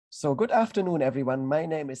So good afternoon, everyone. My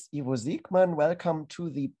name is Ivo Siekmann. Welcome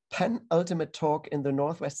to the penultimate talk in the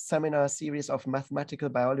Northwest Seminar Series of Mathematical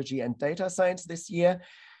Biology and Data Science this year.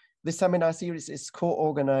 This seminar series is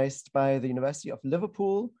co-organized by the University of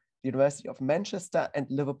Liverpool, the University of Manchester, and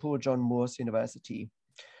Liverpool John Moores University.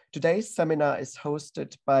 Today's seminar is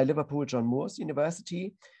hosted by Liverpool John Moores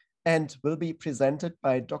University and will be presented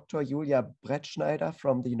by Dr. Julia Brettschneider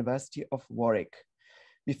from the University of Warwick.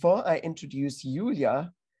 Before I introduce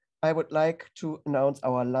Julia, I would like to announce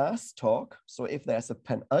our last talk. So if there's a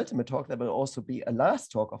penultimate talk, there will also be a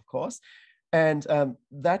last talk, of course. And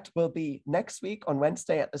that will be next week on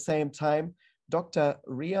Wednesday at the same time. Dr.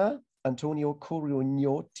 Ria Antonio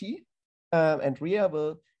Corugnotti. And Ria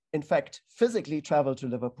will, in fact, physically travel to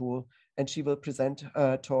Liverpool, and she will present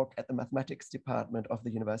a talk at the mathematics department of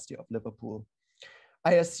the University of Liverpool.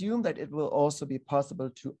 I assume that it will also be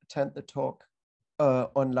possible to attend the talk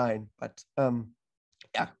online, but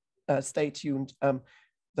stay tuned.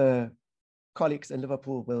 The colleagues in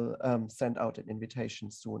Liverpool will send out an invitation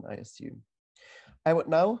soon, I assume. I would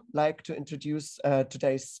now like to introduce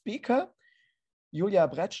today's speaker. Julia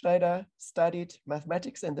Brettschneider studied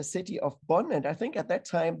mathematics in the city of Bonn, and I think at that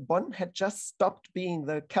time Bonn had just stopped being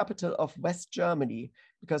the capital of West Germany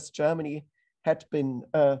because Germany had been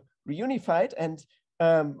reunified, and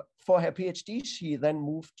for her PhD, she then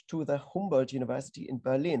moved to the Humboldt University in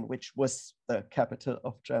Berlin, which was the capital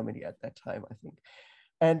of Germany at that time, I think.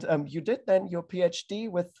 And you did then your PhD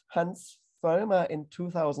with Hans Vollmer in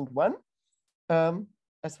 2001,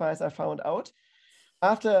 as far as I found out.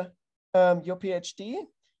 After your PhD,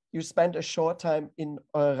 you spent a short time in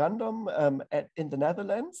Random in the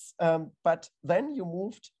Netherlands, but then you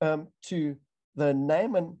moved to the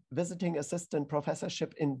Nijman Visiting Assistant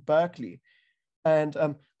Professorship in Berkeley. And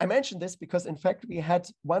I mentioned this because, in fact, we had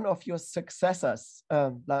one of your successors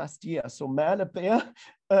last year. So Merle Beer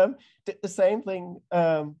did the same thing,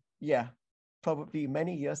 probably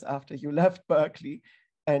many years after you left Berkeley.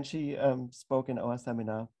 And she spoke in our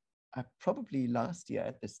seminar probably last year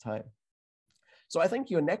at this time. So I think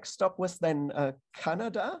your next stop was then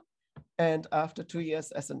Canada. And after 2 years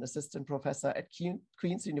as an assistant professor at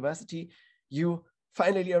Queen's University, you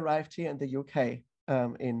finally arrived here in the UK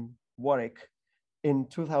in Warwick in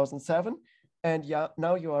 2007, and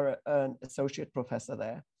now you are an associate professor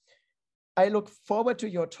there. I look forward to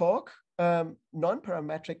your talk,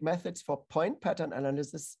 non-parametric methods for point pattern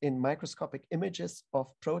analysis in microscopic images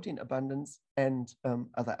of protein abundance and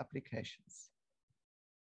other applications.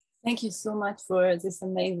 Thank you so much for this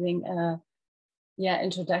amazing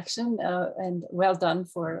introduction, and well done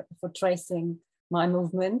for tracing my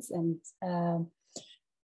movements. And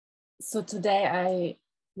so today I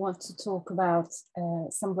want to talk about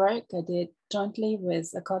some work I did jointly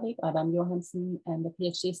with a colleague, Adam Johansson, and a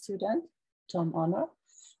PhD student, Tom Honor.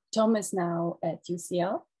 Tom is now at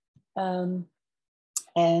UCL,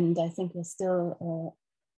 and I think we're still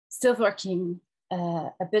working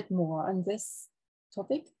a bit more on this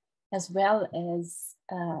topic, as well as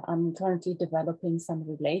I'm currently developing some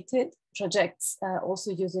related projects,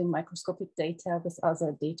 also using microscopic data with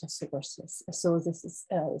other data sources. So this is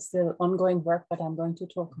still ongoing work, but I'm going to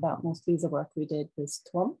talk about mostly the work we did with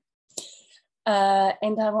Tom.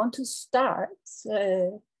 And I want to start,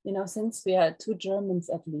 since we are two Germans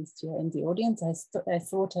at least here in the audience, I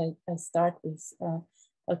thought I'd start with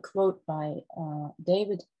a quote by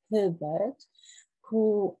David Hilbert,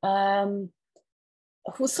 who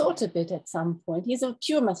thought a bit at some point. He's a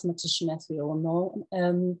pure mathematician, as we all know,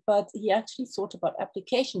 but he actually thought about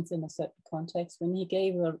applications in a certain context when he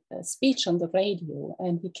gave a speech on the radio,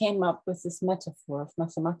 and he came up with this metaphor of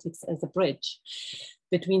mathematics as a bridge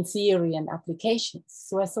between theory and applications.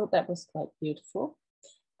 So I thought that was quite beautiful.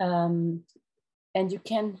 And you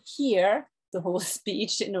can hear the whole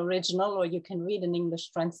speech in original, or you can read an English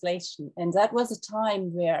translation. And that was a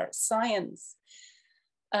time where science,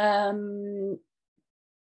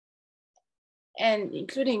 and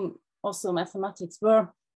including also mathematics, were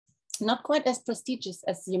not quite as prestigious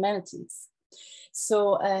as the humanities.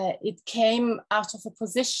 So it came out of a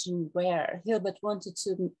position where Hilbert wanted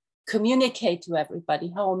to communicate to everybody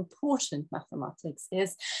how important mathematics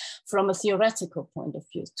is from a theoretical point of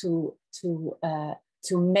view,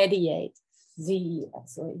 to mediate the,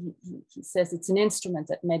 so he says it's an instrument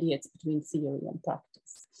that mediates between theory and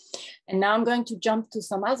practice. And now I'm going to jump to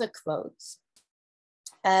some other quotes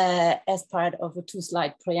as part of a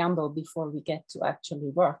 2-slide preamble before we get to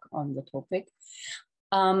actually work on the topic,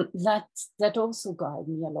 that also guide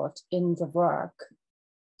me a lot in the work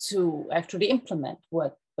to actually implement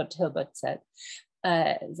what Hilbert said,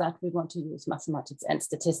 that we want to use mathematics and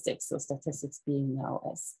statistics, so statistics being now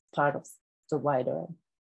as part of the wider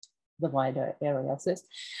the wider area of this.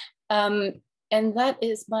 And that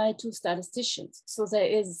is by two statisticians. So there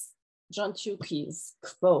is John Tukey's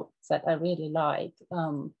quote that I really like,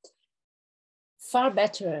 far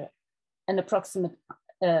better an approximate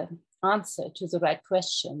answer to the right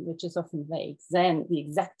question, which is often vague, than the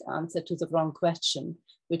exact answer to the wrong question,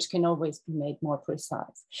 which can always be made more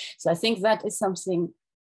precise. So I think that is something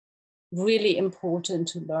really important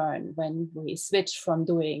to learn when we switch from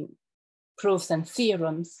doing proofs and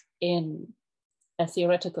theorems in a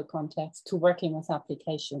theoretical context to working with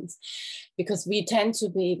applications, because we tend to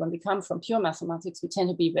be, when we come from pure mathematics, we tend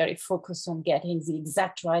to be very focused on getting the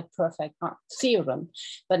exact right perfect theorem,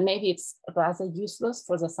 but maybe it's rather useless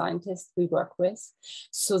for the scientists we work with.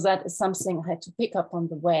 So that is something I had to pick up on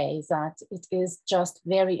the way, that it is just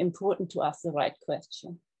very important to ask the right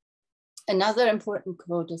question. Another important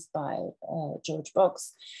quote is by George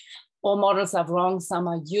Box. All models are wrong, some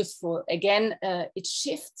are useful. Again, it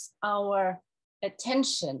shifts our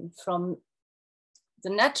attention from the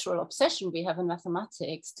natural obsession we have in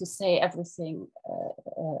mathematics to say everything,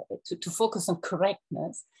 to focus on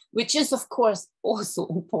correctness, which is of course also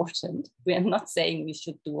important. We are not saying we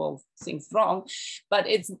should do all things wrong, but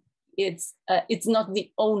it's not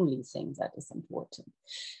the only thing that is important.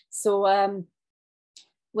 So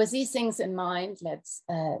with these things in mind, let's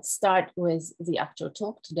start with the actual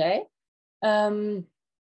talk today.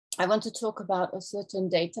 I want to talk about a certain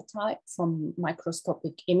data type from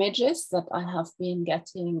microscopic images that I have been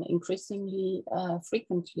getting increasingly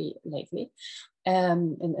frequently lately.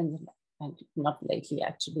 And not lately,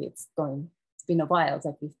 actually, it's been a while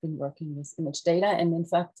that we've been working with image data. And in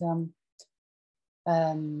fact,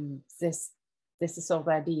 this is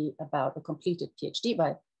already about a completed PhD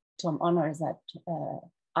by Tom Honor that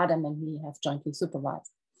Adam and me have jointly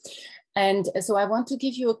supervised. And so I want to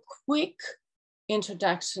give you a quick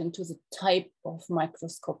introduction to the type of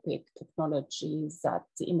microscopic technologies that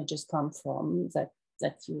the images come from, that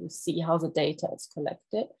you see how the data is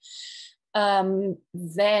collected.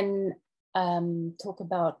 Then talk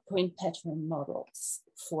about point pattern models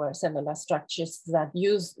for cellular structures that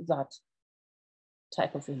use that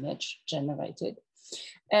type of image generated.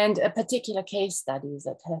 And a particular case study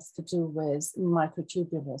that has to do with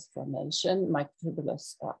microtubules formation.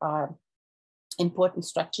 Microtubules are important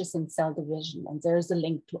structures in cell division, and there is a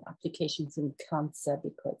link to applications in cancer,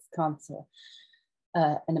 because cancer,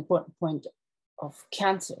 an important point of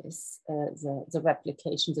cancer is the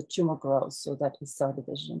replication, the tumor growth, so that is cell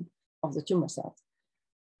division of the tumor cells.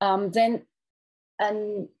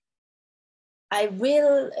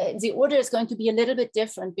 The order is going to be a little bit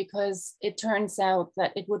different, because it turns out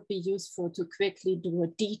that it would be useful to quickly do a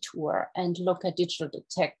detour and look at digital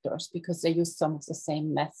detectors, because they use some of the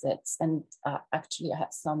same methods. And actually I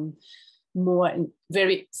have some more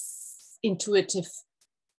very intuitive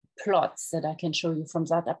plots that I can show you from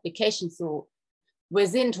that application. So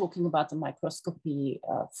within talking about the microscopy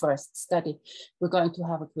first study, we're going to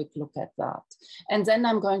have a quick look at that. And then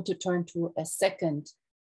I'm going to turn to a second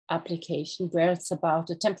application where it's about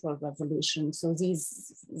a temporal revolution. So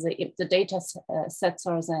the data sets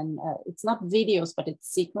are then, it's not videos, but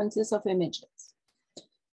it's sequences of images.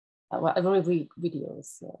 Well, every video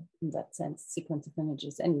is in that sense, sequence of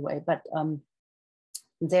images anyway, but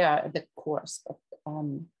they are a bit coarse, but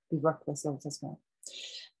we work with those as well.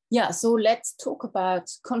 Yeah, so let's talk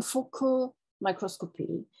about confocal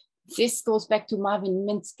microscopy. This goes back to Marvin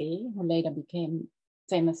Minsky, who later became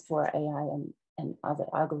famous for AI and other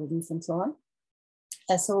algorithms and so on.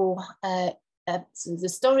 So the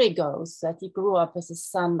story goes that he grew up as a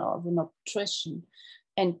son of an optician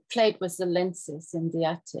and played with the lenses in the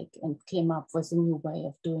attic and came up with a new way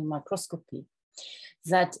of doing microscopy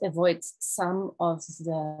that avoids some of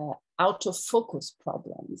the out of focus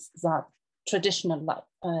problems that traditional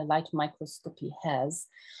light microscopy has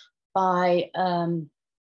by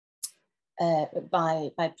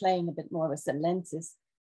playing a bit more with the lenses.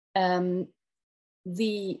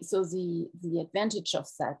 The advantage of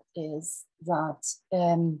that is that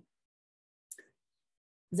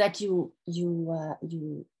you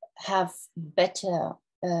have better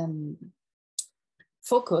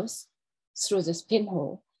focus through this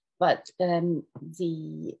pinhole, but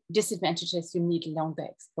the disadvantage is you need longer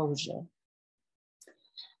exposure.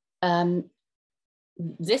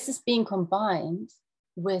 This is being combined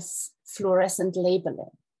with fluorescent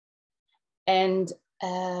labeling, and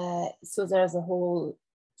so there's a whole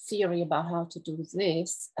theory about how to do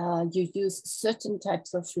this. You use certain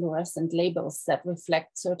types of fluorescent labels that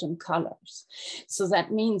reflect certain colors. So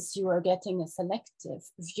that means you are getting a selective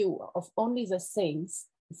view of only the things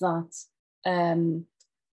that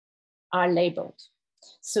are labeled.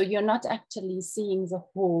 So you're not actually seeing the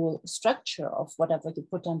whole structure of whatever you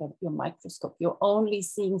put under your microscope. You're only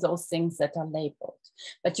seeing those things that are labeled.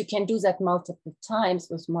 But you can do that multiple times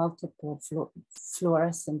with multiple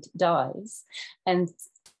fluorescent dyes. And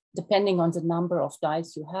depending on the number of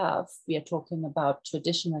dyes you have, we are talking about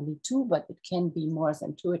traditionally 2, but it can be more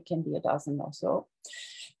than 2, it can be a dozen or so.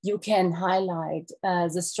 You can highlight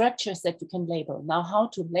the structures that you can label. Now, how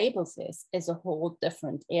to label this is a whole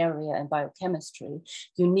different area in biochemistry.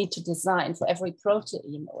 You need to design for every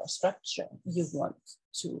protein or structure you want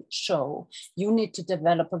to show. You need to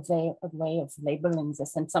develop a way of labeling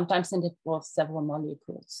this. And sometimes it involves several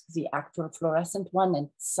molecules, the actual fluorescent one and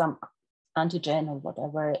some antigen or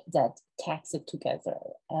whatever that tags it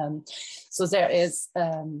together. So there is,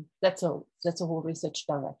 that's a whole research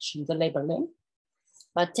direction, the labeling.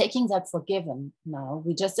 But taking that for given now,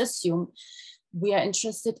 we just assume we are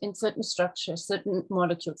interested in certain structures, certain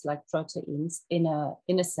molecules like proteins in a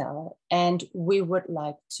cell, and we would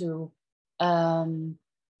like to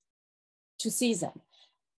see them.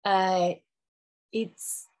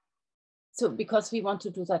 It's so because we want to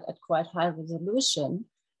do that at quite high resolution,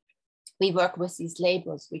 we work with these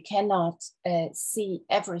labels. We cannot see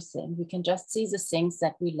everything. We can just see the things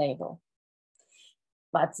that we label.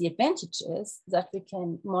 But the advantage is that we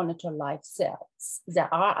can monitor live cells.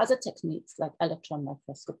 There are other techniques like electron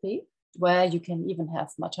microscopy, where you can even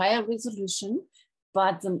have much higher resolution,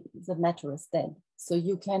 but the matter is dead. So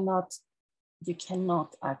you cannot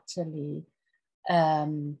actually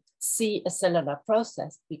see a cellular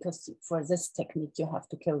process, because for this technique, you have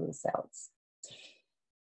to kill the cells.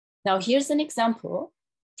 Now, here's an example,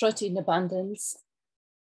 protein abundance,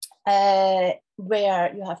 where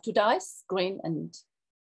you have 2 dyes, green and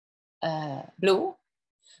blue.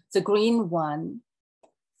 The green one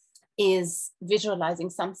is visualizing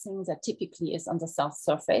something that typically is on the cell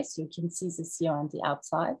surface. You can see this here on the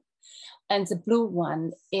outside. And the blue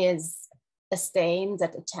one is a stain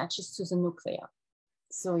that attaches to the nucleus.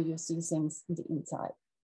 So you see things in the inside.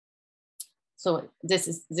 So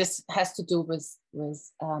this has to do with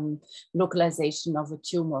localization of a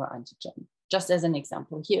tumor antigen, just as an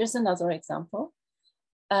example. Here's another example.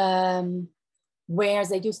 Where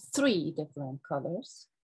they use 3 different colors.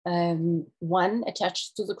 One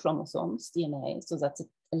attached to the chromosomes, DNA, so that's a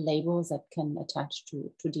label that can attach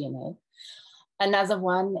to DNA. Another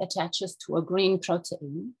one attaches to a green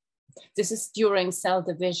protein. This is during cell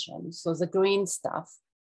division. So the green stuff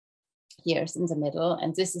here is in the middle,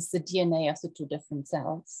 and this is the DNA of the 2 different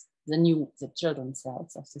cells, the children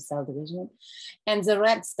cells of the cell division. And the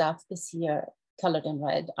red stuff is here, colored in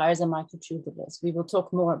red, are the microtubules. We will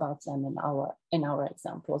talk more about them in our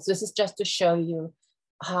examples. This is just to show you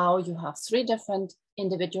how you have 3 different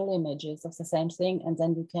individual images of the same thing, and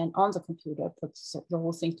then you can, on the computer, put the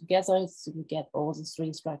whole thing together, so you get all the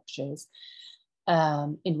 3 structures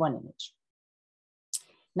in one image.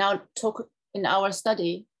 Now, in our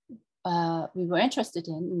study, we were interested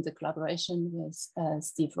in the collaboration with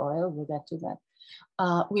Steve Royal, we'll get to that.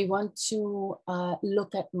 We want to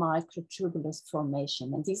look at microtubules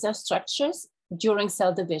formation, and these are structures during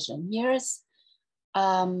cell division. Here's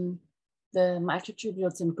the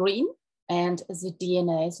microtubules in green, and the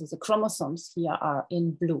DNA, so the chromosomes here are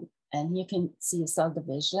in blue. And you can see a cell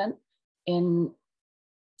division in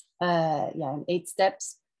 8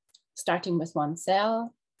 steps, starting with 1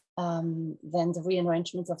 cell, then the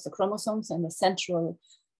rearrangement of the chromosomes, and the central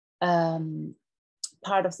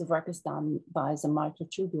part of the work is done by the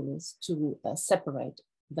microtubules to separate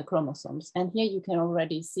the chromosomes. And here you can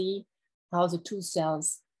already see how the 2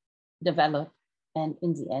 cells develop, and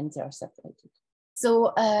in the end they are separated.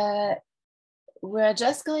 So we're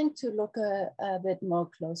just going to look a bit more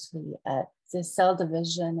closely at the cell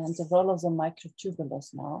division and the role of the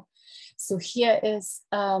microtubules now. So here's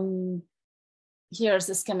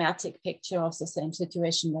a schematic picture of the same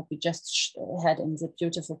situation that we just had in the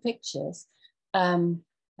beautiful pictures. I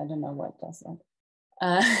don't know what does that.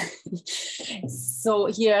 So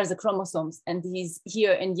here are the chromosomes, and these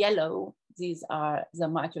here in yellow, these are the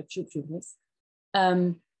microtubules.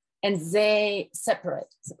 And they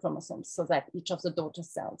separate the chromosomes so that each of the daughter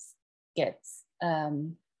cells gets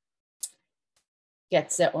their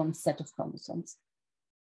own set of chromosomes.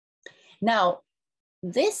 Now,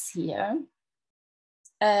 this here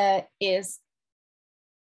is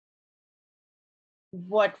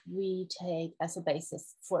what we take as a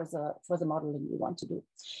basis for the modeling we want to do.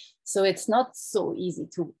 So it's not so easy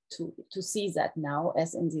to see that now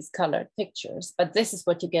as in these colored pictures, but this is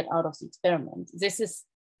what you get out of the experiment. This is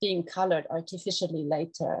being colored artificially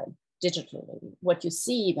later digitally. What you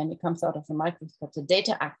see when it comes out of the microscope, the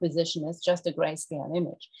data acquisition is just a grayscale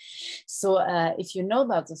image. So if you know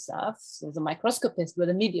about the stuff, so the microscopist will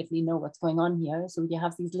immediately know what's going on here. So you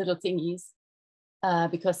have these little thingies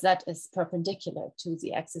because that is perpendicular to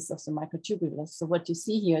the axis of the microtubules. So what you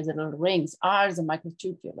see here, the little rings, are the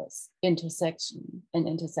microtubules intersection.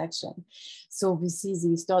 So we see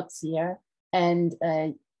these dots here. And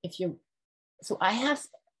so I have,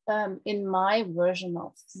 in my version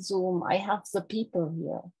of Zoom, I have the people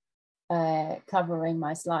here covering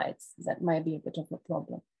my slides. That might be a bit of a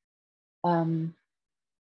problem.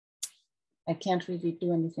 I can't really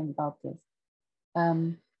do anything about this.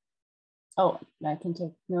 Oh, I can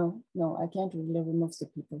take, no, I can't really remove the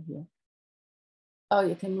people here. Oh,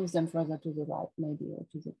 you can move them further to the right, maybe, or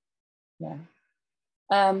to the, yeah.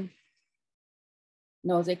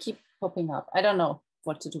 No, they keep popping up. I don't know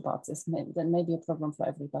what to do about this. That may be a problem for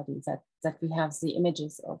everybody, that we have the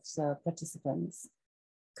images of the participants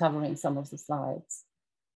covering some of the slides.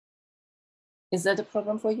 Is that a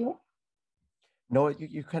problem for you? No,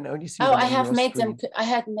 you can only see. Oh, I have made them. I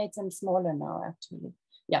had made them smaller now, actually.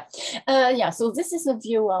 Yeah, yeah. So this is a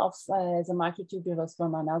view of the microtubules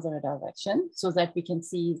from another direction, so that we can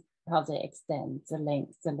see how they extend the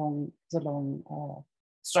length, the long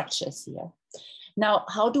structures here. Now,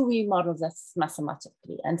 how do we model this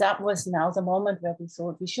mathematically? And that was now the moment where we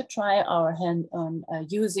thought we should try our hand on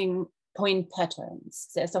using point patterns.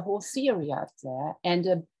 There's a whole theory out there and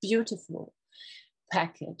a beautiful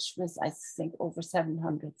package with, I think, over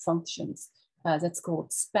 700 functions that's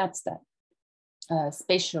called SPATSTAT,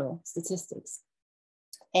 spatial statistics.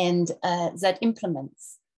 And that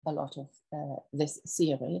implements a lot of this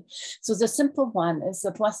theory. So the simple one is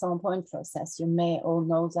the Poisson point process. You may all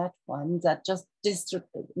know that one, that just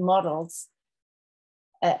models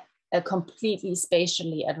a completely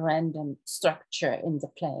spatially at random structure in the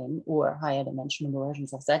plane, or higher dimensional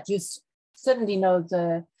versions of that. You certainly know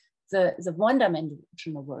the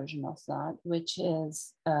one-dimensional version of that, which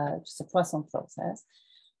is just a Poisson process.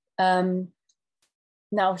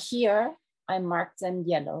 Now here, I marked them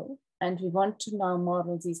yellow, and we want to now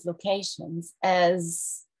model these locations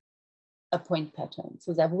as a point pattern.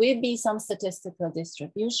 So there will be some statistical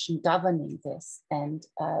distribution governing this, and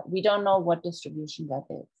we don't know what distribution that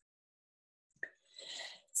is.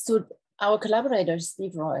 So our collaborator,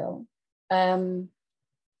 Steve Royal,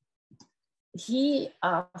 he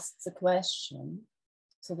asked the question,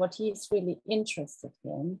 so what he is really interested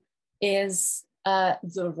in is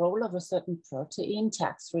the role of a certain protein,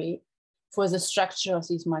 tax-free, for the structure of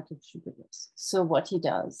these microtubules. So what he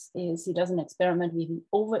does is he does an experiment where he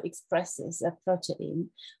overexpresses a protein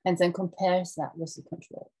and then compares that with the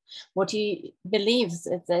control. What he believes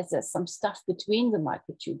is that there's some stuff between the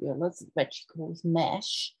microtubules, which he calls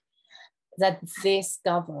mesh, that this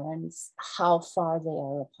governs how far they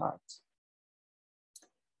are apart.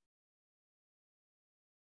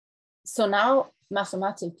 So now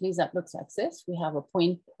mathematically that looks like this. We have a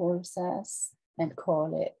point process and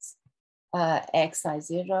call it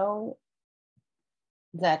xi0.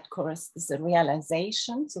 That corresponds to the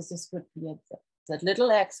realization. So this would be that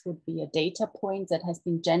little x would be a data point that has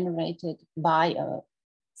been generated by a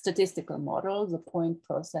statistical model, the point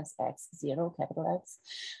process x0, capital X.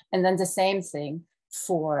 And then the same thing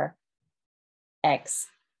for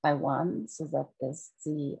xi1. So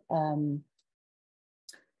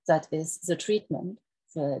that is the treatment,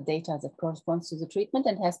 the data that corresponds to the treatment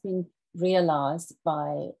and has been realized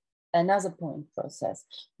by another point process.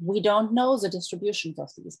 We don't know the distributions of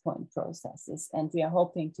these point processes, and we are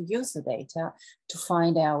hoping to use the data to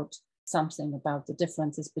find out something about the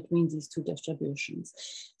differences between these two distributions.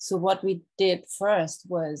 So what we did first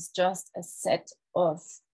was just a set of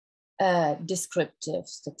descriptive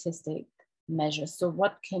statistic measures. So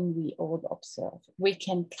what can we all observe? We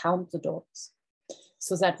can count the dots.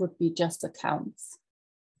 So that would be just a counts.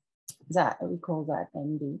 That we call that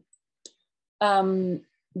ND.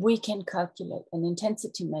 We can calculate an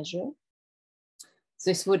intensity measure.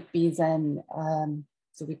 This would be then,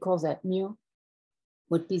 so we call that mu,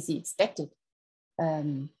 would be the expected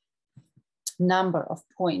number of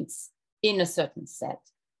points in a certain set.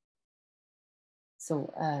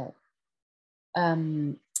 So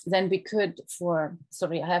then we could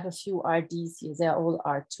sorry, I have a few RDs here. They're all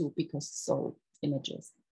R2 because it's all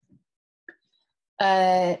images.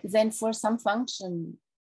 Then for some function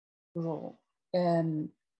rho,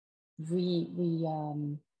 we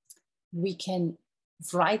can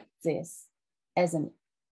write this as an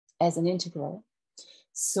integral.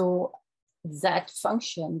 So that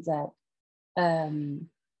function that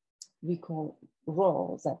we call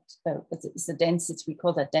rho, that it's a density, we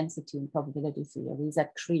call that density in probability theory,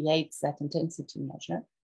 that creates that intensity measure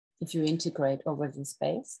if you integrate over the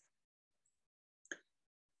space.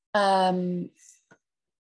 Now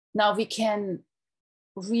we can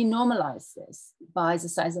renormalize this by the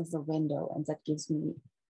size of the window, and that gives me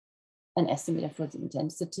an estimate for the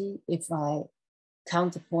intensity if I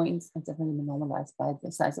count the points and then renormalize by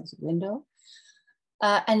the size of the window.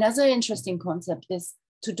 Another interesting concept is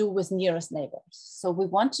to do with nearest neighbors. So we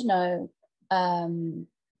want to know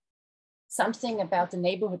something about the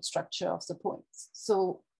neighborhood structure of the points.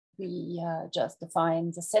 So we just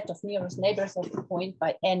define the set of nearest neighbors of the point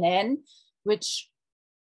by NN, which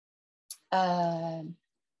are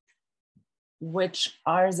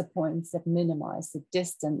the points that minimize the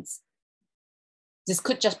distance. This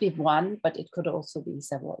could just be one, but it could also be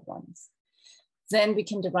several ones. Then we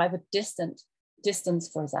can derive a distance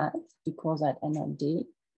for that. We call that NND.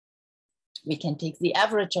 We can take the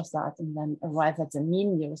average of that and then arrive at the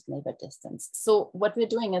mean nearest neighbor distance. So what we're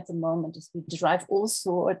doing at the moment is we derive all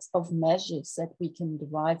sorts of measures that we can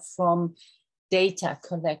derive from data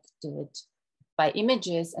collected by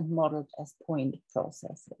images and modeled as point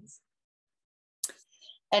processes.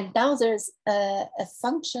 And now there's a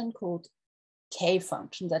function called K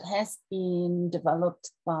function that has been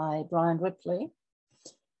developed by Brian Ripley,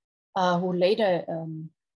 who later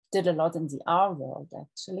did a lot in the R world,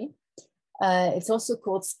 actually. It's also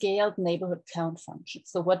called scaled neighborhood count function.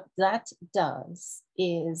 So what that does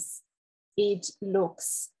is it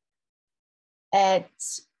looks at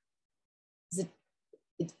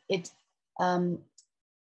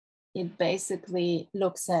it basically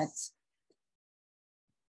looks at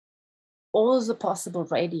all the possible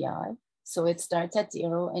radii. So it starts at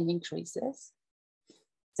 0 and increases.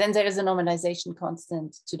 Then there is a normalization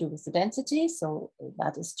constant to do with the density. So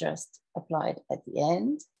that is just applied at the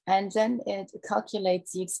end. And then it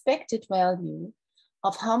calculates the expected value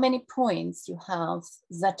of how many points you have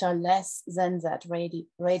that are less than that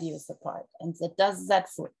radius apart. And it does that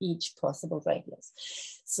for each possible radius,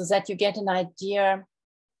 so that you get an idea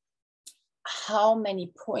how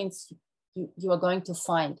many points you are going to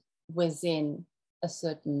find within a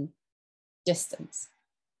certain distance.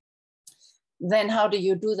 Then how do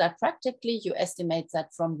you do that practically? You estimate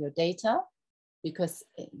that from your data, because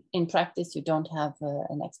in practice, you don't have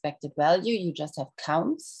an expected value, you just have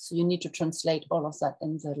counts. So you need to translate all of that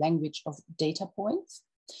in the language of data points.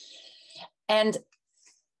 And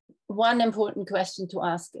one important question to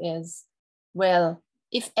ask is, well,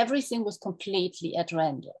 if everything was completely at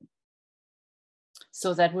random,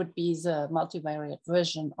 so that would be the multivariate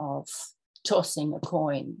version of tossing a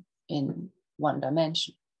coin in one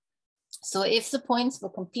dimension. So if the points were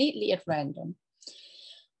completely at random,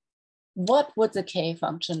 what would the K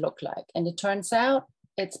function look like? And it turns out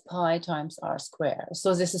it's pi times r squared.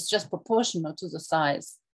 So this is just proportional to the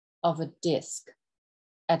size of a disk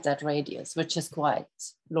at that radius, which is quite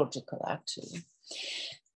logical actually.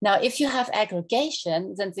 Now, if you have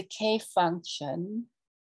aggregation, then the K function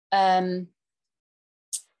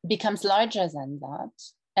becomes larger than that,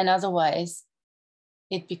 and otherwise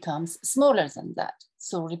it becomes smaller than that.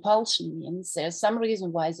 So repulsion means there's some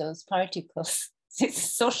reason why those particles, it's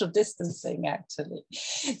social distancing actually.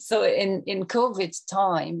 So in COVID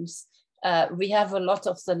times, we have a lot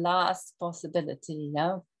of the last possibility,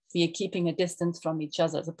 we are keeping a distance from each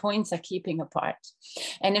other. The points are keeping apart.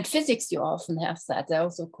 And in physics, you often have that. They're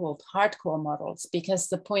also called hardcore models because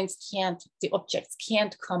the objects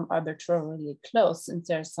can't come arbitrarily close, and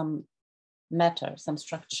there's some matter, some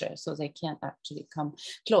structure, so they can't actually come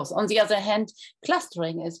close. On the other hand,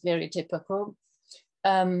 clustering is very typical.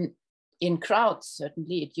 In crowds,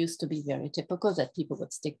 certainly, it used to be very typical that people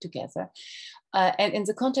would stick together. And in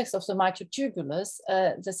the context of the microtubules,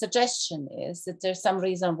 the suggestion is that there's some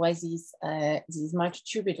reason why these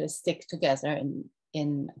microtubules stick together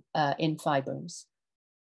in fibers.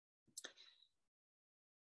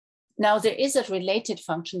 Now, there is a related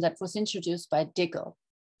function that was introduced by Diggle,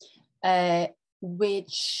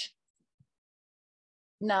 which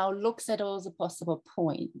now looks at all the possible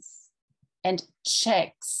points and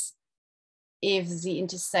checks if the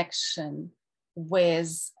intersection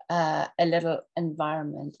with a little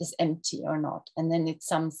environment is empty or not, and then it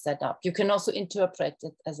sums that up. You can also interpret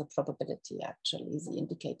it as a probability, actually, the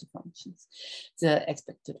indicator functions, the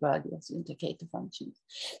expected value of the indicator functions.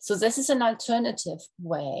 So this is an alternative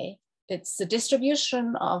way. It's the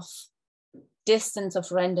distribution of distance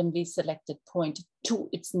of randomly selected point to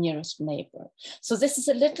its nearest neighbor. So this is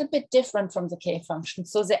a little bit different from the K function.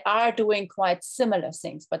 So they are doing quite similar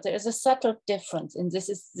things, but there is a subtle difference. And this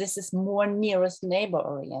is more nearest neighbor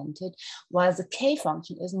oriented, while the K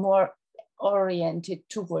function is more oriented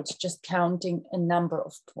towards just counting a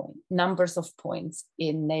numbers of points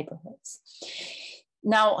in neighborhoods.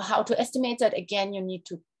 Now, how to estimate that? Again, you need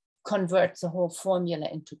to convert the whole formula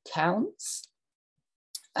into counts.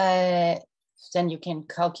 Then you can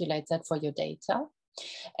calculate that for your data.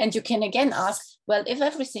 And you can again ask, well, if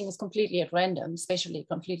everything is completely at random, spatially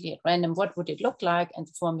completely at random, what would it look like? And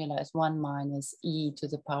the formula is 1 minus e to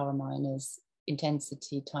the power minus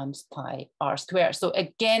intensity times pi r squared. So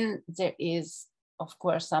again, there is, of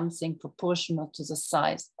course, something proportional to the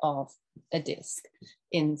size of a disk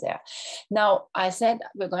in there. Now, I said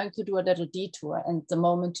we're going to do a little detour, and the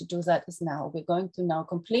moment to do that is now. We're going to now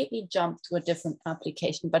completely jump to a different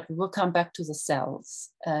application, but we will come back to the cells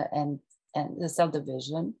and the cell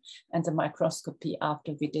division and the microscopy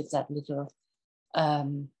after we did that little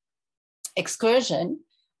excursion.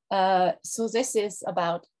 So this is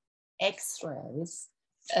about X-rays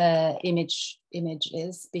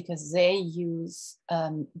images, because they use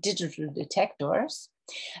digital detectors.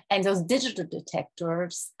 And those digital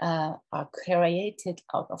detectors are created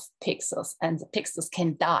out of pixels, and the pixels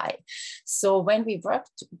can die. So when we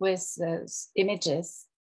worked with those images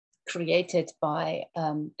created by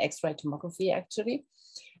X-ray tomography, actually,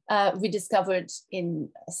 we discovered in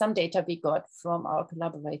some data we got from our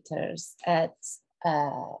collaborators at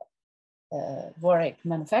Warwick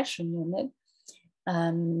Manufacturing Unit,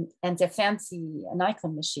 and their fancy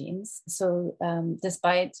Nikon machines. So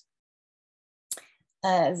despite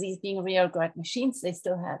these being real-grade machines, they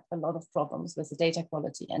still had a lot of problems with the data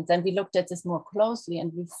quality. And then we looked at this more closely,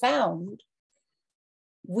 and we found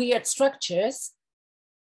weird structures.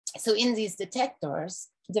 So in these detectors,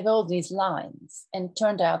 there were all these lines, and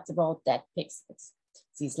turned out they were all dead pixels,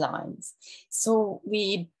 these lines. So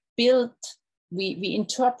we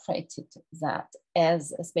interpreted that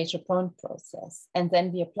as a spatial point process. And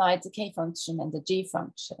then we applied the K function and the G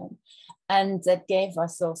function. And that gave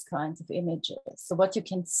us those kinds of images. So what you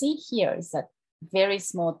can see here is that very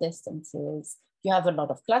small distances, you have a lot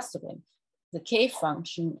of clustering. The K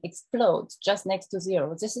function explodes just next to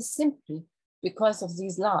 0. This is simply because of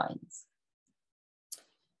these lines.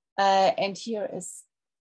 And here is,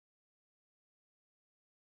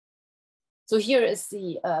 so here is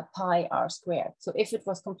the pi r squared. So if it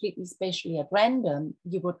was completely spatially at random,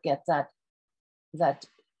 you would get that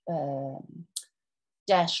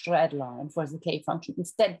dashed red line for the K function.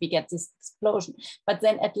 Instead, we get this explosion. But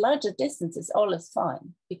then at larger distances, all is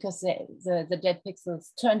fine, because the dead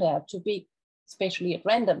pixels turned out to be spatially at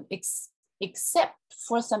random, except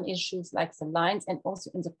for some issues like the lines and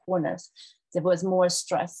also in the corners. There was more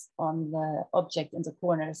stress on the object in the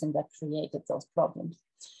corners, and that created those problems.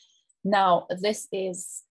 Now, this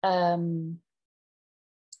is another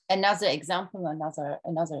example,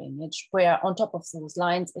 another image where on top of those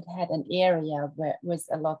lines, it had an area with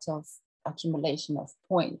a lot of accumulation of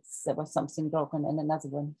points. There was something broken, and another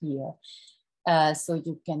one here. So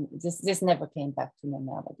you can, this never came back to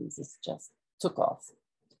normality. This just took off.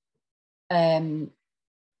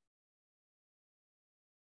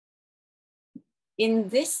 In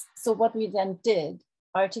this, so what we then did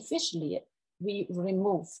artificially, we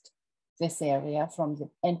removed this area from the,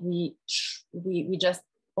 and we just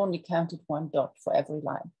only counted one dot for every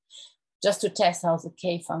line, just to test how the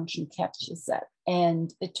K function captures that.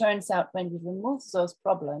 And it turns out when we remove those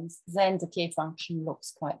problems, then the K function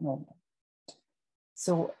looks quite normal.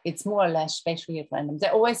 So it's more or less spatially at random.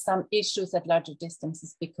 There are always some issues at larger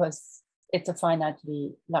distances because it's a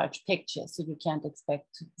finitely large picture, so you can't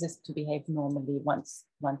expect this to behave normally once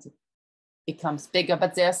it becomes bigger.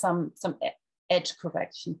 But there are some edge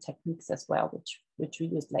correction techniques as well, which we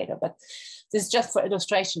used later. But this is just for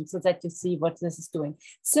illustration so that you see what this is doing.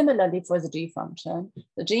 Similarly for the G function,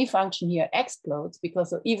 the G function here explodes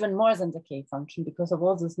because of even more than the K function, because of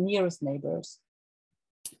all those nearest neighbors.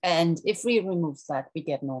 And if we remove that, we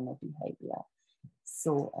get normal behavior.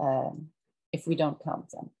 So if we don't count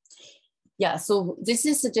them. Yeah, so this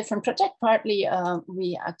is a different project. Partly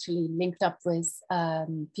we actually linked up with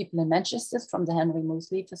people in Manchester from the Henry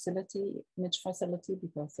Moseley facility, image facility,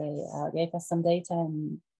 because they gave us some data,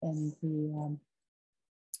 and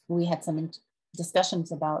we had some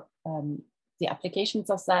discussions about the applications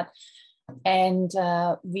of that. And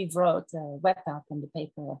we wrote a web app in the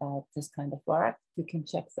paper about this kind of work. You can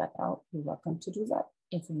check that out. You're welcome to do that.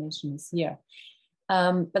 Information is here.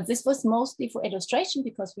 But this was mostly for illustration,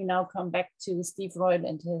 because we now come back to Steve Royal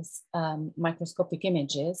and his microscopic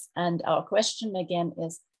images. And our question again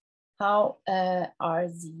is, how are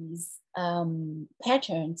these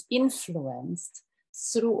patterns influenced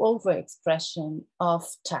through overexpression of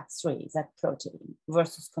TAC3, that protein,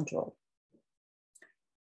 versus control?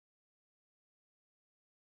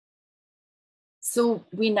 So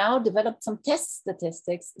we now developed some test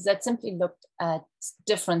statistics that simply looked at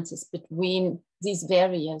differences between these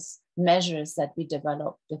various measures that we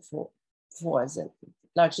developed before for the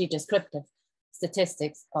largely descriptive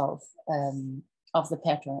statistics of the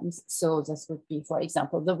patterns. So this would be, for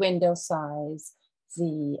example, the window size,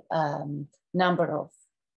 the number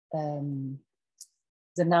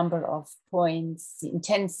of points, the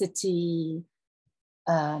intensity.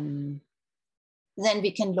 Then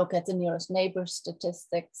we can look at the nearest neighbor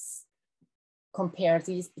statistics, compare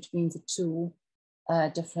these between the two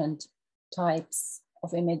different types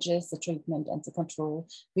of images, the treatment and the control.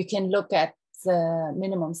 We can look at the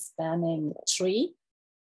minimum spanning tree.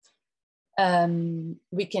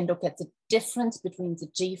 We can look at the difference between the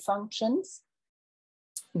G functions.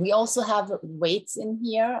 We also have weights in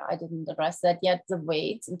here. I didn't address that yet. The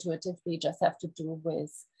weights intuitively just have to do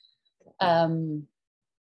with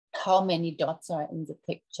how many dots are in the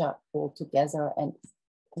picture altogether. And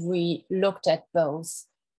we looked at those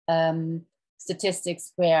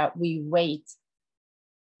statistics where we weight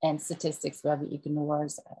and statistics where we ignore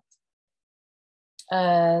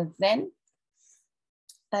that.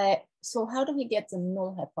 So how do we get the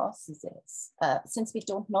null hypothesis? Since we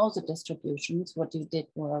don't know the distributions, what we did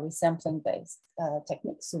were resampling-based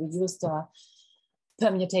techniques. So we used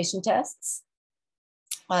permutation tests.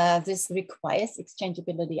 This requires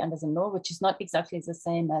exchangeability under the null, which is not exactly the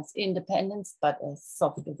same as independence, but a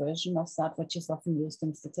softer version of that, which is often used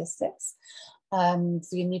in statistics. So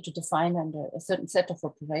you need to define under a certain set of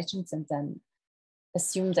operations and then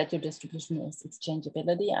assume that your distribution is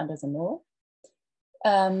exchangeability under the null.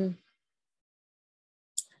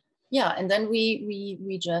 Yeah, and then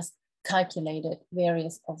we just calculated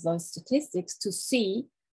various of those statistics to see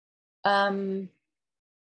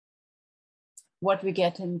what we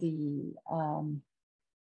get in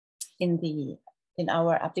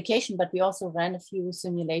our application, but we also ran a few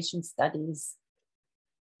simulation studies.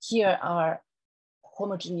 Here are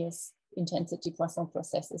homogeneous intensity Poisson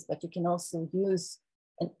processes, but you can also use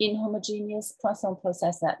an inhomogeneous Poisson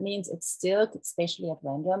process. That means it's still spatially at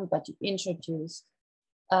random, but you introduce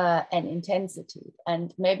an intensity.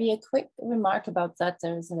 And maybe a quick remark about that,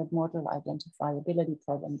 there is an model identifiability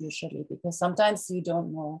problem usually, because sometimes you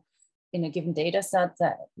don't know in a given data set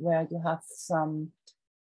that where you have some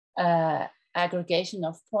aggregation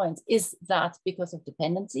of points. Is that because of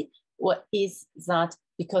dependency, or is that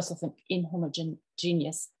because of an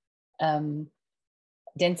inhomogeneous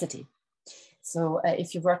density? So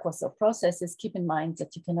if you work with your processes, keep in mind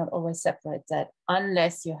that you cannot always separate that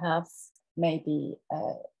unless you have maybe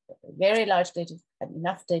very large data,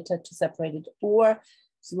 enough data to separate it, or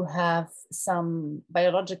you have some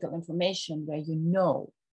biological information where you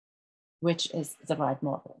know which is the right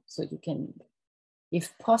model. So you can,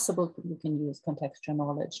 if possible, you can use contextual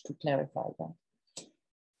knowledge to clarify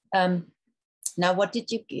that. Now, what did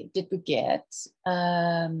we get?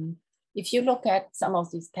 If you look at some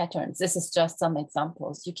of these patterns, this is just some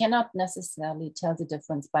examples. You cannot necessarily tell the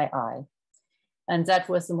difference by eye. And that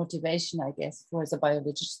was the motivation, I guess, for the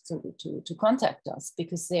biologists to contact us,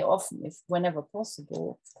 because they often, if whenever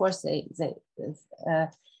possible, of course, I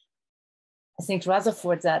think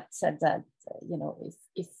Rutherford said that, you know,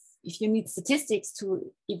 if you need statistics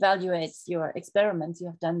to evaluate your experiments, you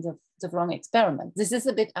have done the wrong experiment. This is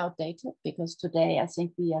a bit outdated, because today I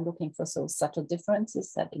think we are looking for so subtle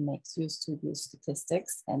differences that it makes use to use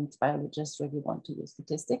statistics, and biologists really want to use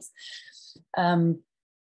statistics.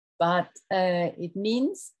 But it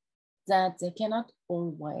means that they cannot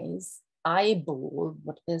always eyeball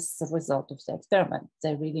what is the result of the experiment.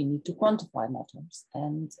 They really need to quantify matters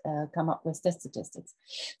and come up with test statistics.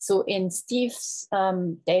 So in Steve's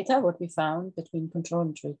data, what we found between control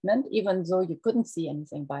and treatment, even though you couldn't see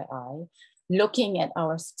anything by eye, looking at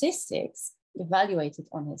our statistics evaluated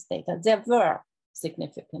on his data, there were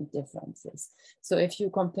significant differences. So if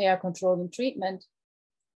you compare control and treatment,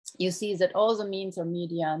 you see that all the means or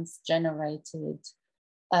medians generated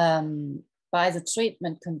by the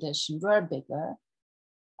treatment condition were bigger.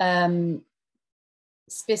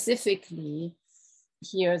 Specifically,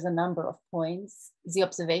 here's a number of points, the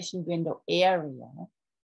observation window area,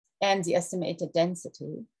 and the estimated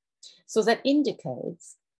density. So that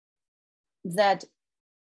indicates that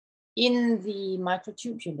in the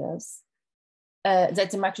microtubules,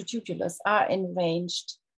 that the microtubules are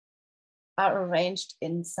arranged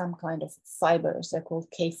in some kind of fibers. They're called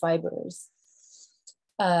K fibers.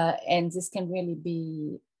 And this can really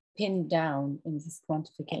be pinned down in this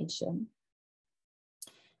quantification.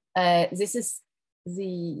 This is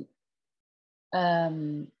the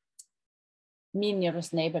mean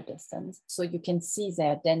nearest neighbor distance. So you can see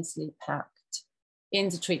they're densely packed in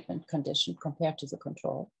the treatment condition compared to the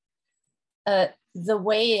control. The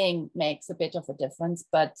weighing makes a bit of a difference,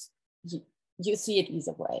 but you see it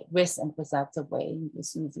either way, with and without the weighing, you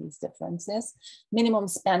see these differences. Minimum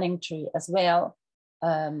spanning tree as well.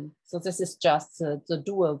 So this is just the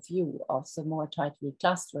dual view of the more tightly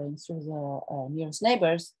clustering through the nearest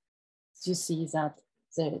neighbors. You see that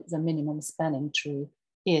the minimum spanning tree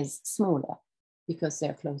is smaller because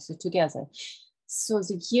they're closer together. So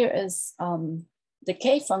here is the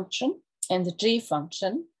K function and the G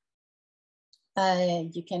function.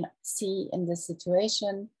 You can see in this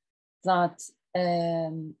situation that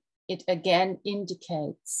it again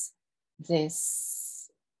indicates this,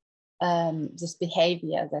 this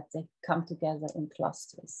behavior that they come together in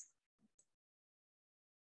clusters.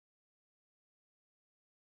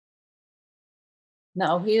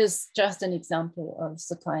 Now, here's just an example of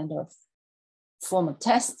the kind of formal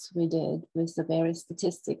tests we did with the various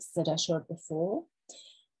statistics that I showed before.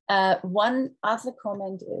 One other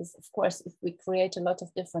comment is, of course, if we create a lot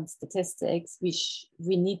of different statistics,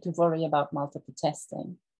 we need to worry about multiple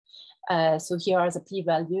testing. So here are the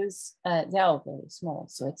p-values. They are very small,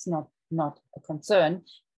 so it's not a concern.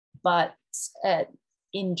 But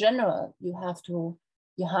in general, you have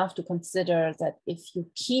to consider that if you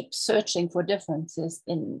keep searching for differences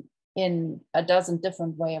in a dozen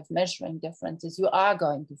different ways of measuring differences, you are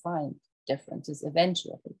going to find differences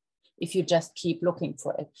eventually, if you just keep looking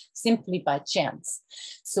for it simply by chance.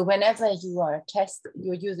 So whenever you're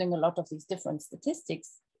using a lot of these different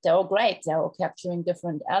statistics, they're all great, they're all capturing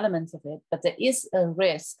different elements of it, but there is a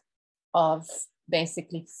risk of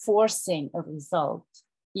basically forcing a result,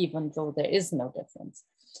 even though there is no difference,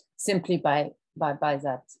 simply by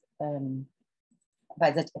that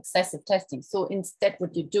excessive testing. So instead,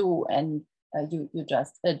 what you do, and you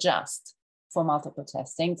just adjust for multiple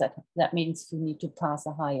testing. That means you need to pass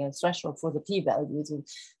a higher threshold for the p-values.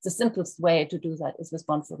 The simplest way to do that is with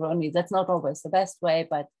one for only. That's not always the best way,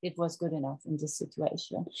 but it was good enough in this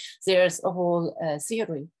situation. There's a whole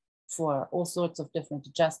theory for all sorts of different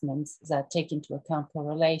adjustments that take into account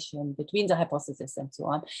correlation between the hypothesis and so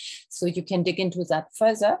on. So you can dig into that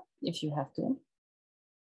further if you have to.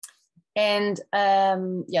 And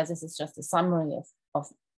yeah, this is just a summary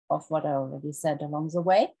of what I already said along the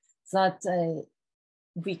way, that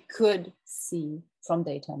we could see from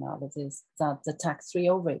data analysis that the tax-3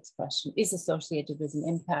 overexpression is associated with an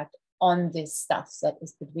impact on this stuff that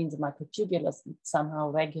is between the microtubules and somehow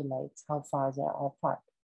regulates how far they are apart.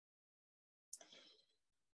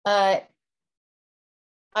 I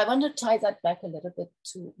want to tie that back a little bit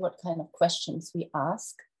to what kind of questions we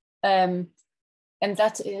ask. And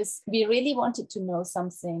that is, we really wanted to know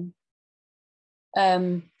something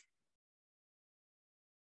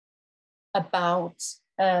about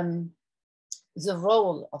the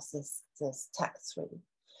role of this tax-3.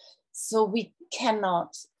 So we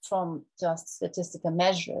cannot, from just statistical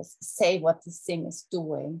measures, say what this thing is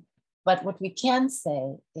doing. But what we can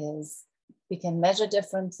say is we can measure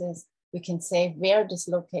differences. We can say where it is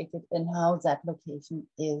located and how that location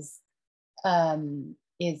is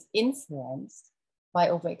influenced by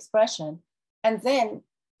overexpression. And then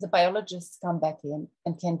the biologists come back in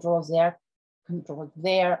and can draw their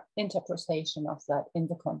interpretation of that in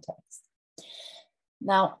the context.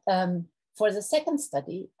 Now, for the second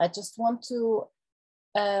study, I just want to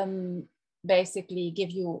basically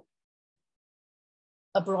give you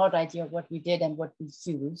a broad idea of what we did and what we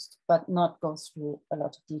used, but not go through a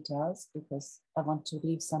lot of details because I want to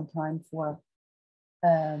leave some time for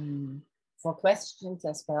questions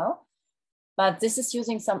as well. But this is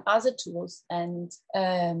using some other tools, and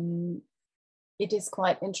it is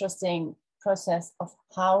quite interesting process of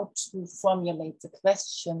how to formulate the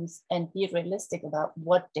questions and be realistic about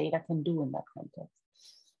what data can do in that context.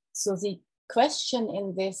 So the question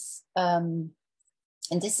in this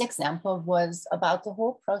example was about the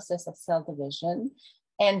whole process of cell division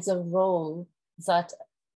and the role that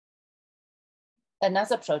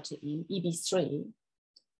another protein, EB3,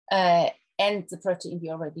 and the protein we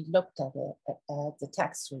already looked at, the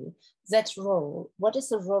tax-3, that role, what is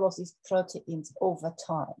the role of these proteins over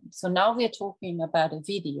time? So now we're talking about a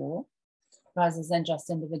video rather than just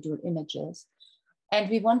individual images. And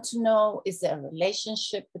we want to know, is there a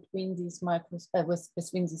relationship between these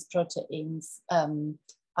between these proteins?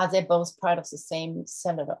 Are they both part of the same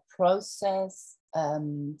cellular process?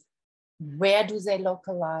 Where do they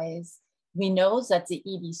localize? We know that the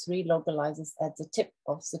EB3 localizes at the tip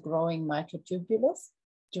of the growing microtubules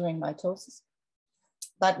during mitosis.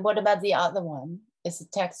 But what about the other one? Is the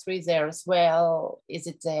TAX3 there as well? Is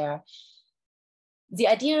it there? The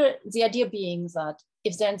idea being that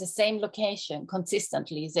if they're in the same location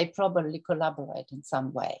consistently, they probably collaborate in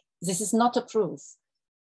some way. This is not a proof,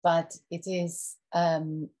 but it is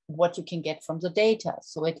what you can get from the data.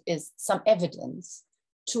 So it is some evidence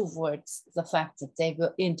towards the fact that they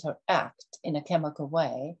will interact in a chemical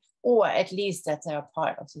way, or at least that they are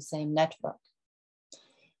part of the same network.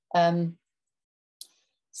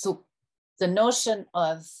 So the notion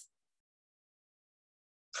of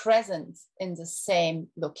presence in the same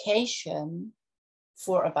location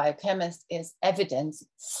for a biochemist is evidence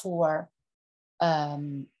for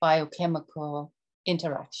biochemical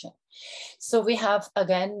interaction. So we have,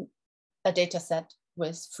 again, a data set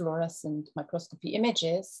with fluorescent microscopy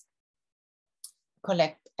images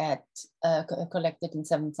collected in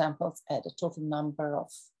 7 samples at a total number of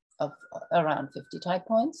around 50 time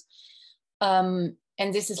points.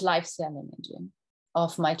 And this is live cell imaging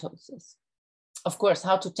of mitosis. Of course,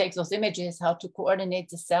 how to take those images, how to coordinate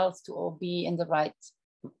the cells to all be in the right,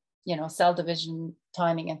 cell division,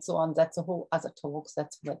 timing, and so on. That's a whole other talk.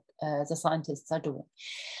 That's what the scientists are doing.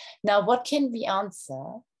 Now, what can we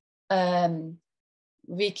answer?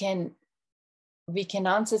 We can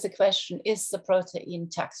answer the question, is the protein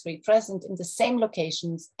TAX3 present in the same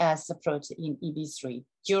locations as the protein EB3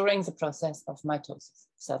 during the process of mitosis,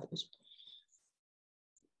 cell division?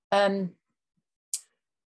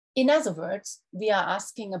 In other words, we are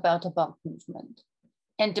asking about a bulk movement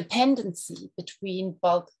and dependency between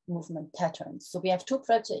bulk movement patterns. So we have 2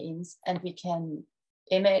 proteins and we can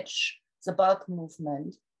image the bulk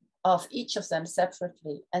movement of each of them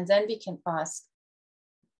separately. And then we can ask,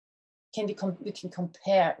 we can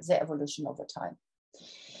compare their evolution over time.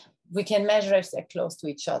 We can measure if they're close to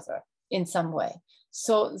each other in some way.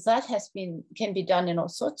 So that can be done in all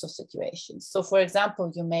sorts of situations. So for example,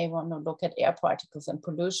 you may want to look at air particles and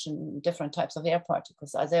pollution, different types of air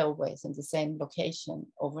particles. Are they always in the same location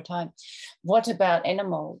over time? What about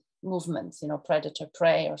animal movements, predator,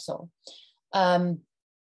 prey or so?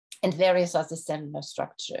 And various other cellular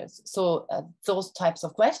structures. So those types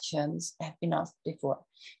of questions have been asked before.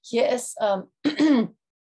 Here is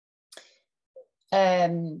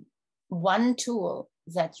one tool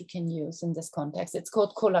that you can use in this context. It's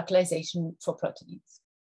called colocalisation for proteins.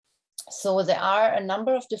 So there are a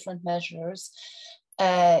number of different measures.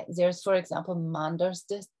 There's, for example, Mander's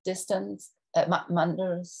distance,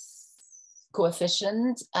 Mander's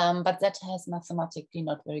coefficient, but that has mathematically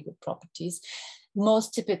not very good properties.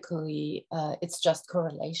 Most typically, it's just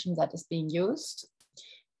correlation that is being used.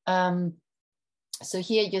 So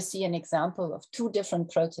here you see an example of 2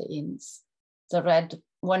 different proteins. The red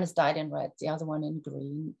one is dyed in red, the other one in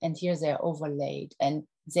green, and here they're overlaid, and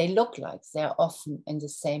they look like they're often in the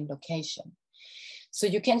same location. So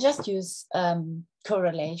you can just use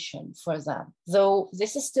correlation for that. Though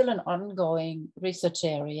this is still an ongoing research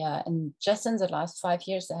area, and just in the last 5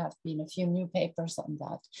 years, there have been a few new papers on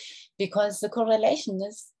that, because the correlation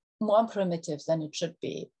is more primitive than it should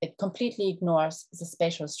be. It completely ignores the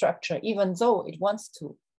spatial structure, even though it wants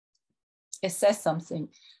to assess something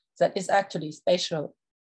that is actually spatial.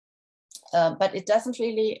 But it doesn't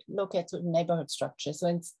really look at the neighborhood structure.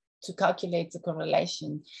 So to calculate the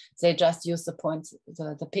correlation, they just use the points,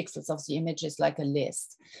 the pixels of the images like a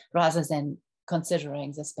list, rather than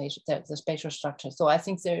considering the spatial structure. So I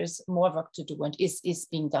think there is more work to do, and is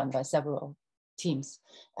being done by several teams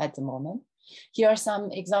at the moment. Here are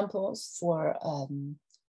some examples for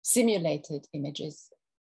simulated images,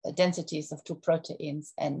 densities of 2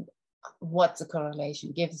 proteins, and what the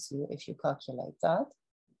correlation gives you if you calculate that.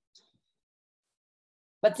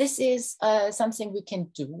 But this is something we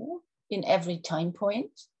can do in every time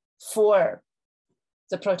point for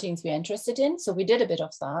the proteins we're interested in. So we did a bit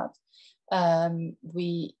of that.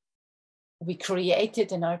 We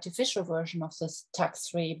created an artificial version of this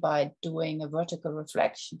TAX3 by doing a vertical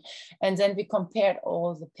reflection. And then we compared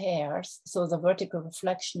all the pairs. So the vertical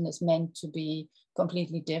reflection is meant to be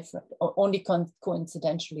completely different, or only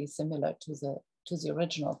coincidentally similar to the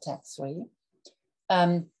original TAX3.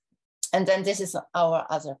 And then this is our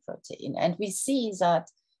other protein. And we see that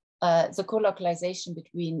the colocalization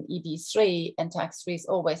between EB3 and TAX3 is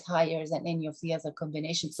always higher than any of the other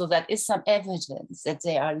combinations. So that is some evidence that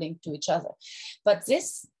they are linked to each other. But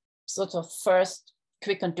this sort of first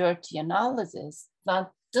quick and dirty analysis,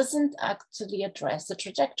 that doesn't actually address the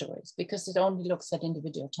trajectories because it only looks at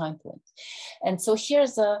individual time points. And so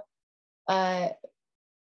here's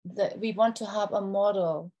we want to have a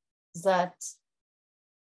model that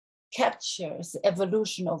captures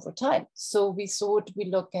evolution over time. So we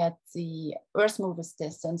look at the Earth movers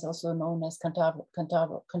distance, also known as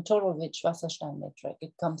Kantorowicz-Wasserstein metric.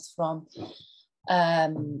 It comes from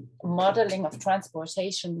modeling of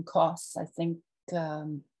transportation costs. I think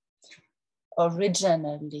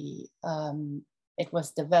originally it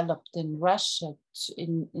was developed in Russia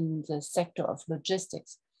in the sector of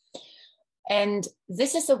logistics. And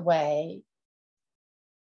this is a way,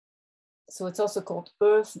 so it's also called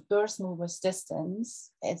Earth movers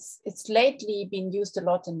distance. It's lately been used a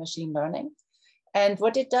lot in machine learning. And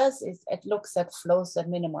what it does is it looks at flows that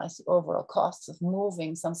minimize the overall costs of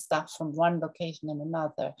moving some stuff from one location and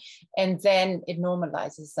another. And then it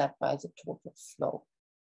normalizes that by the total flow.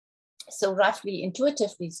 So roughly,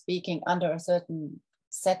 intuitively speaking, under a certain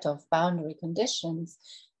set of boundary conditions,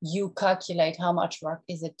 you calculate how much work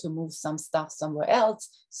is it to move some stuff somewhere else.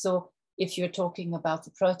 So if you're talking about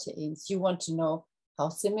the proteins, you want to know how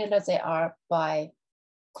similar they are by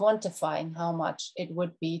quantifying how much it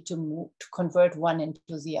would be to convert one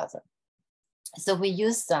into the other. So we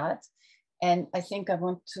use that. And I think I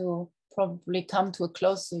want to probably come to a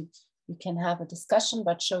close so we can have a discussion,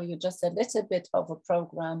 but show you just a little bit of a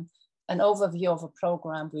program, an overview of a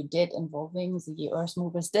program we did involving the Earth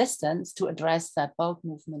movers distance to address that bulk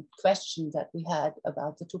movement question that we had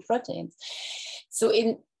about the two proteins. So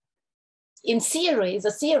in theory,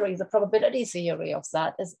 the probability theory of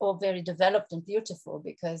that is all very developed and beautiful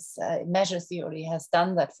because measure theory has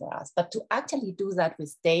done that for us. But to actually do that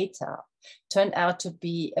with data turned out to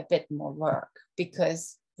be a bit more work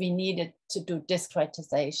because we needed to do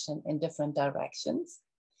discretization in different directions.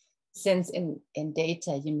 Since in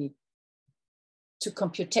data, you need to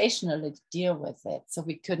computationally deal with it. So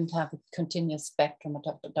we couldn't have a continuous spectrum of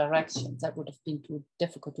directions. That would have been too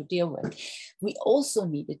difficult to deal with. We also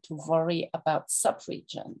needed to worry about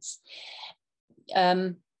subregions.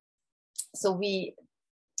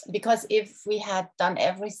 Because if we had done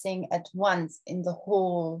everything at once in the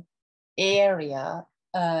whole area,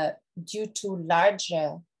 due to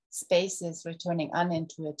larger spaces returning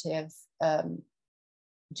unintuitive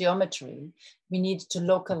geometry, we need to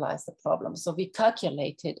localize the problem. So we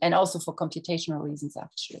calculated, and also for computational reasons,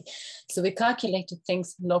 actually. So we calculated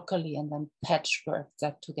things locally and then patchworked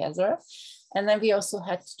that together. And then we also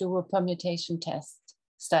had to do a permutation test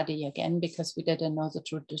study again, because we didn't know the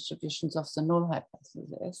true distributions of the null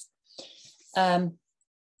hypothesis.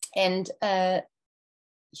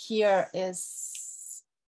 Here is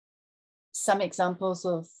some examples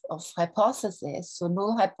of hypotheses. So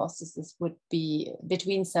null hypothesis would be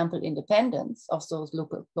between sample independence of those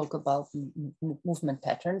local bulk movement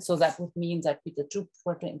patterns. So that would mean that the two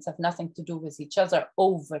proteins have nothing to do with each other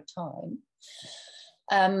over time.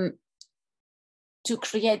 To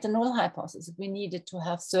create the null hypothesis, we needed to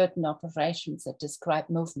have certain operations that describe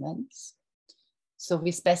movements. So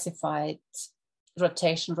we specified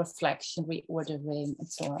rotation, reflection, reordering, and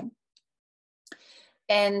so on.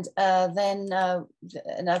 And then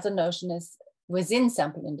another notion is within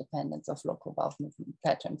sample independence of local bulk movement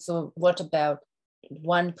patterns. So what about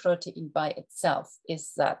one protein by itself?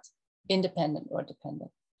 Is that independent or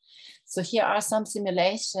dependent? So here are some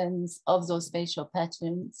simulations of those spatial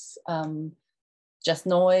patterns, just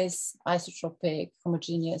noise, isotropic,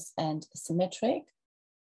 homogeneous, and symmetric.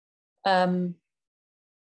 And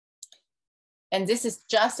this is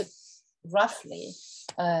just roughly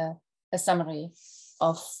a summary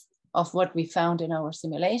of what we found in our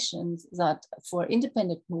simulations, that for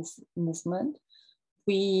independent movement,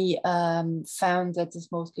 we found that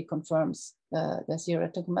this mostly confirms the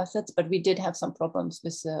theoretical methods, but we did have some problems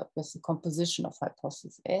with the composition of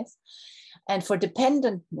hypotheses. And for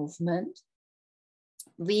dependent movement,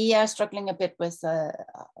 we are struggling a bit with a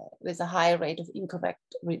high rate of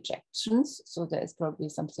incorrect rejections. So there is probably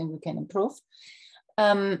something we can improve.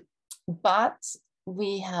 But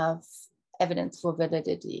we have evidence for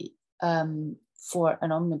validity for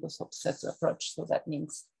an omnibus hypothesis approach. So that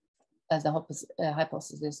means the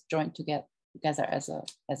hypothesis joined together as a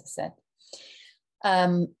set.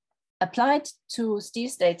 Applied to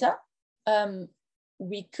Steve's data,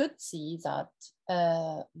 we could see that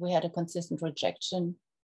we had a consistent rejection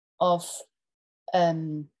of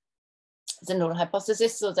the null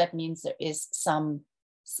hypothesis. So that means there is some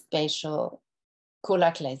spatial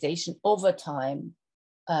colocalisation over time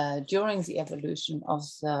during the evolution of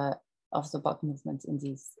the bulk movements in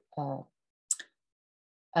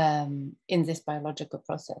this biological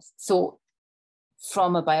process. So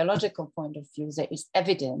from a biological point of view, there is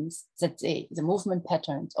evidence that the movement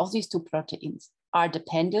patterns of these two proteins are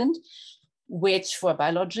dependent, which for a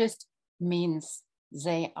biologist means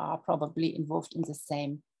they are probably involved in the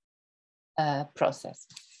same process.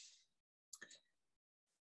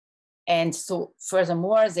 And so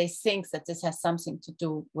furthermore, they think that this has something to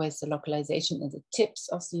do with the localization in the tips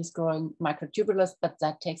of these growing microtubules, but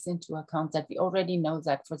that takes into account that we already know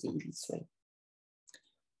that for the EV3.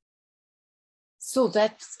 So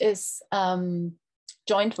that is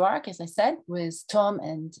joint work, as I said, with Tom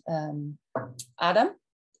and Adam.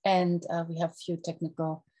 And we have a few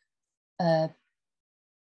technical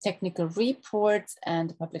reports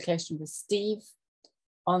and a publication with Steve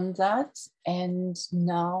on that. And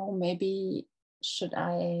now maybe should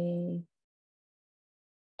I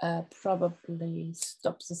probably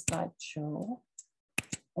stop the slideshow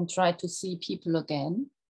and try to see people again.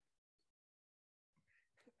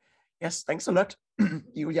 Yes, thanks a lot,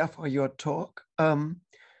 Julia, for your talk.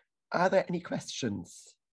 Are there any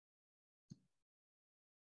questions?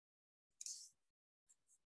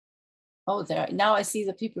 Oh, there, now I see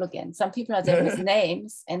the people again. Some people are there with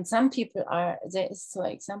names, and some people are, there is, for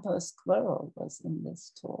example, a squirrel was in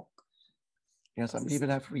this talk. Yeah, some people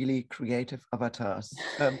have really creative avatars.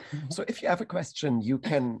 So if you have a question, you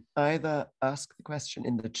can either ask the question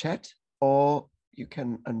in the chat, or you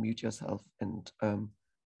can unmute yourself and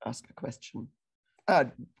ask a question.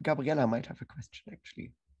 Gabriella might have a question,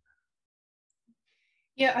 actually.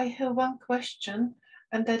 Yeah, I have one question,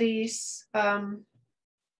 and that is,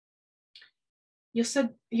 you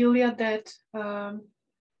said, Julia, that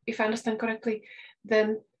if I understand correctly,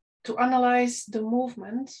 then to analyze the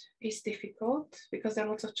movement is difficult because there are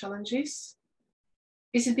lots of challenges.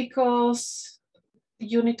 Is it because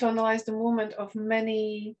you need to analyze the movement of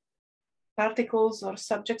many particles or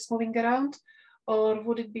subjects moving around? Or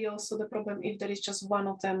would it be also the problem if there is just one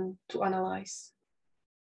of them to analyze?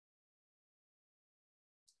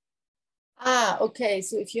 Ah, okay.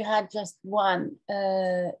 So if you had just one,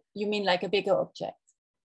 you mean like a bigger object?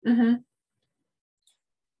 Mm-hmm.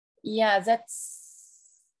 Yeah,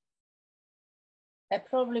 I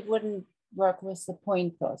probably wouldn't work with the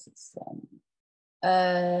point process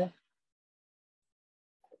then.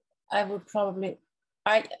 I would probably,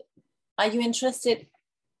 are you interested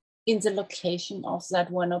in the location of that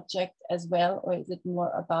one object as well, or is it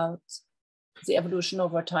more about the evolution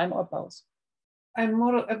over time, or both? I'm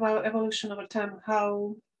more about evolution over time,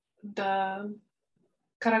 how the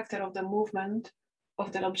character of the movement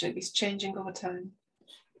of that object is changing over time.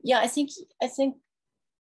 Yeah, I think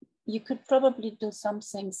you could probably do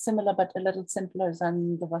something similar, but a little simpler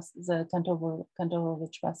than the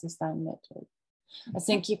Kantorowicz-Wasserstein method. I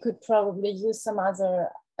think you could probably use some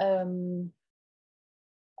other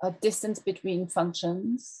a distance between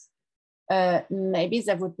functions. Maybe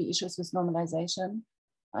there would be issues with normalization,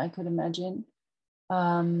 I could imagine.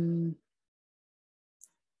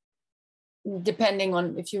 Depending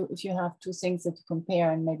on if you have two things that you compare,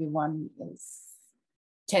 and maybe one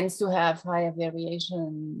tends to have higher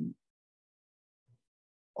variation,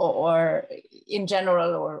 or in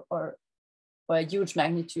general, or a huge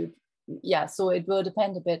magnitude. Yeah, so it will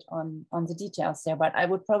depend a bit on the details there, but I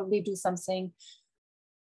would probably do something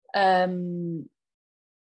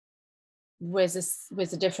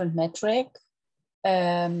with a different metric.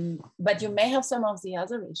 But you may have some of the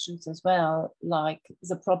other issues as well, like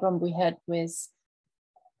the problem we had with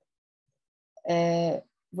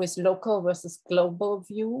local versus global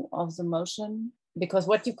view of the motion, because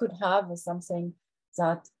what you could have is something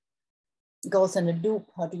that goes in a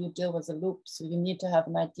loop. How do you deal with a loop? So you need to have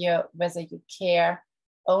an idea whether you care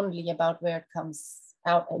only about where it comes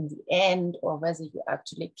out at the end, or whether you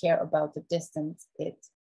actually care about the distance it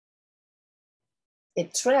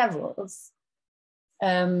travels.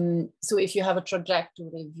 So if you have a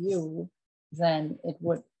trajectory view, then it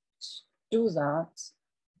would do that,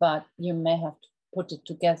 but you may have to put it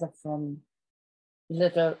together from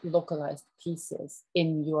little localized pieces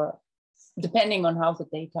in your, depending on how the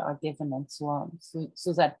data are given and so on.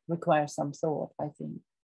 So that requires some thought, I think.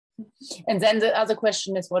 And then the other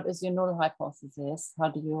question is, what is your null hypothesis? How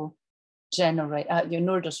do you generate your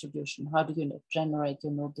null distribution? How do you generate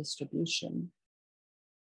your null distribution?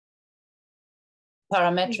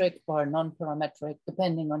 Parametric or non-parametric,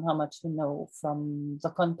 depending on how much you know from the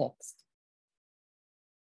context.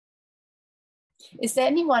 Is there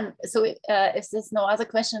anyone, so if there's no other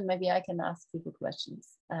question, maybe I can ask people questions.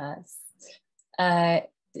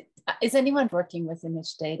 Is anyone working with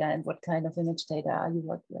image data, and what kind of image data are you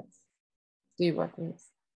working with? Do you work with?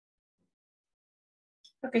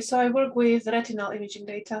 Okay, so I work with retinal imaging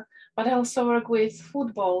data, but I also work with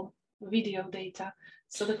football video data.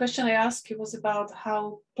 So the question I asked you was about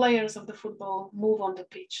how players of the football move on the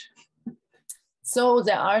pitch. So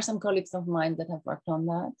there are some colleagues of mine that have worked on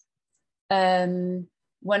that.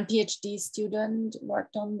 One PhD student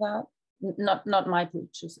worked on that. Not my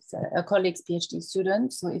PhD, a colleague's PhD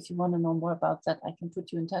student. So if you want to know more about that, I can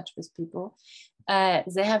put you in touch with people.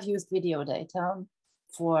 They have used video data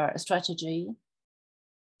for a strategy.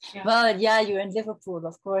 Yeah. Well, yeah, you're in Liverpool,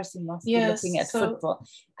 of course, you must be looking at football.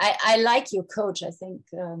 I like your coach. I think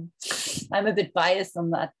I'm a bit biased on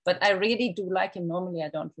that, but I really do like him. Normally, I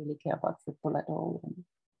don't really care about football at all.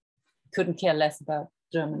 Couldn't care less about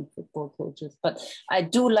German football coaches, but I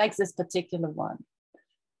do like this particular one.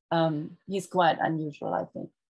 He's quite unusual, I think.